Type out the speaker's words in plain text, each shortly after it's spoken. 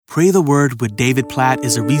Pray the Word with David Platt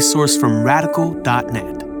is a resource from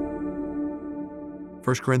radical.net.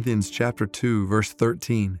 1 Corinthians chapter 2, verse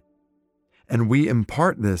 13. And we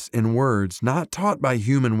impart this in words not taught by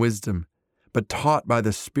human wisdom, but taught by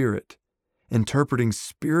the Spirit, interpreting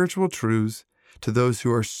spiritual truths to those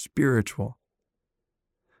who are spiritual.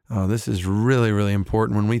 Oh, this is really, really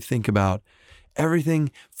important when we think about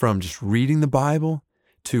everything from just reading the Bible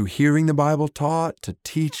to hearing the Bible taught to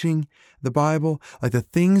teaching the Bible. Like the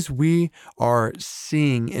things we are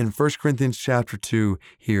seeing in 1 Corinthians chapter 2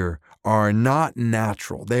 here are not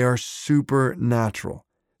natural. They are supernatural.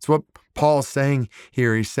 It's what Paul's saying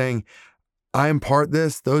here. He's saying, I impart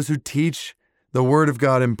this. Those who teach the Word of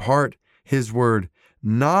God impart His Word,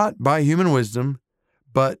 not by human wisdom,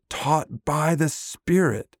 but taught by the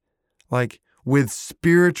Spirit, like with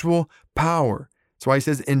spiritual power. That's why he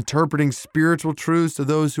says interpreting spiritual truths to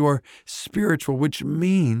those who are spiritual, which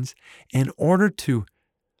means in order to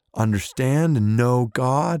understand and know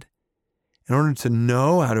God, in order to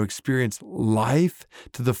know how to experience life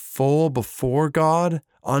to the full before God,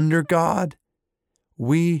 under God,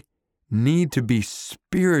 we need to be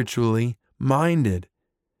spiritually minded.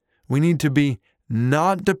 We need to be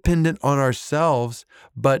not dependent on ourselves,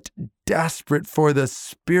 but desperate for the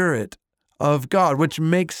Spirit of God, which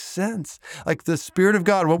makes sense. Like the Spirit of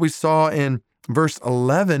God, what we saw in verse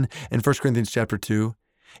 11 in 1 Corinthians chapter 2,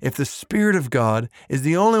 if the Spirit of God is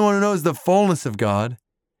the only one who knows the fullness of God,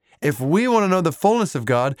 if we want to know the fullness of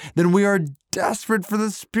God, then we are desperate for the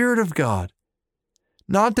Spirit of God,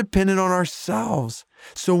 not dependent on ourselves.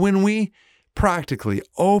 So when we practically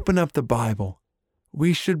open up the Bible,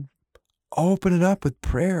 we should open it up with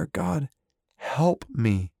prayer. God, help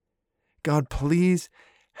me. God, please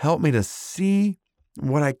help me to see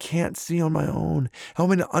what I can't see on my own. Help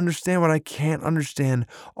me to understand what I can't understand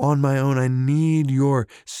on my own. I need your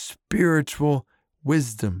spiritual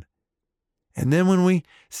wisdom. And then when we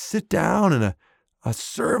sit down in a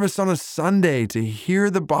service on a Sunday to hear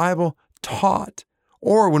the Bible taught,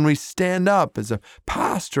 or when we stand up as a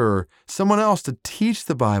pastor or someone else to teach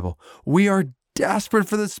the Bible, we are desperate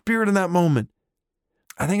for the Spirit in that moment.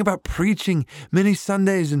 I think about preaching many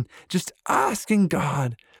Sundays and just asking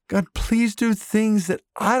God, please do things that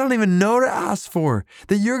I don't even know to ask for,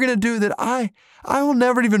 that you're going to do that I will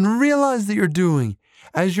never even realize that you're doing.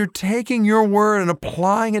 As you're taking your word and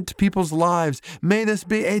applying it to people's lives, may this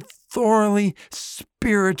be a thoroughly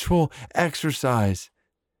spiritual exercise.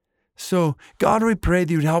 So, God, we pray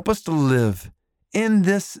that you'd help us to live in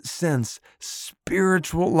this sense,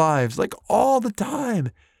 spiritual lives, like all the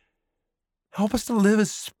time. Help us to live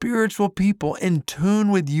as spiritual people in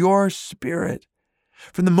tune with your Spirit.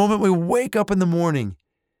 From the moment we wake up in the morning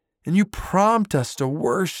and you prompt us to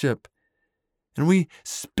worship and we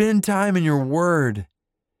spend time in your word,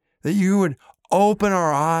 that you would open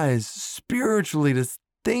our eyes spiritually to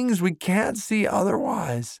things we can't see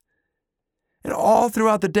otherwise. And all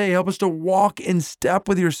throughout the day, help us to walk in step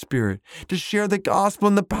with your Spirit, to share the gospel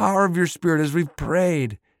and the power of your Spirit as we've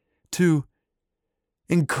prayed, to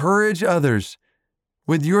encourage others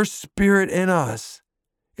with your Spirit in us.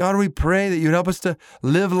 God, we pray that you'd help us to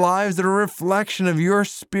live lives that are a reflection of your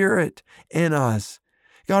Spirit in us.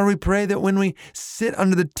 God, we pray that when we sit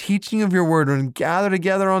under the teaching of your word and gather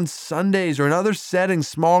together on Sundays or in other settings,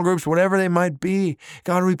 small groups, whatever they might be,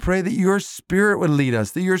 God, we pray that your Spirit would lead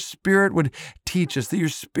us, that your Spirit would teach us, that your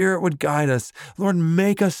Spirit would guide us. Lord,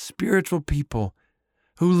 make us spiritual people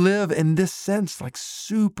who live in this sense like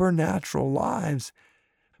supernatural lives,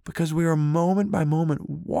 because we are moment by moment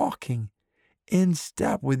walking in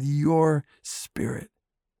step with your Spirit.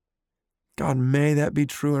 God, may that be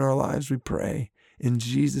true in our lives, we pray. In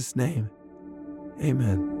Jesus' name,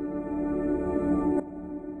 amen.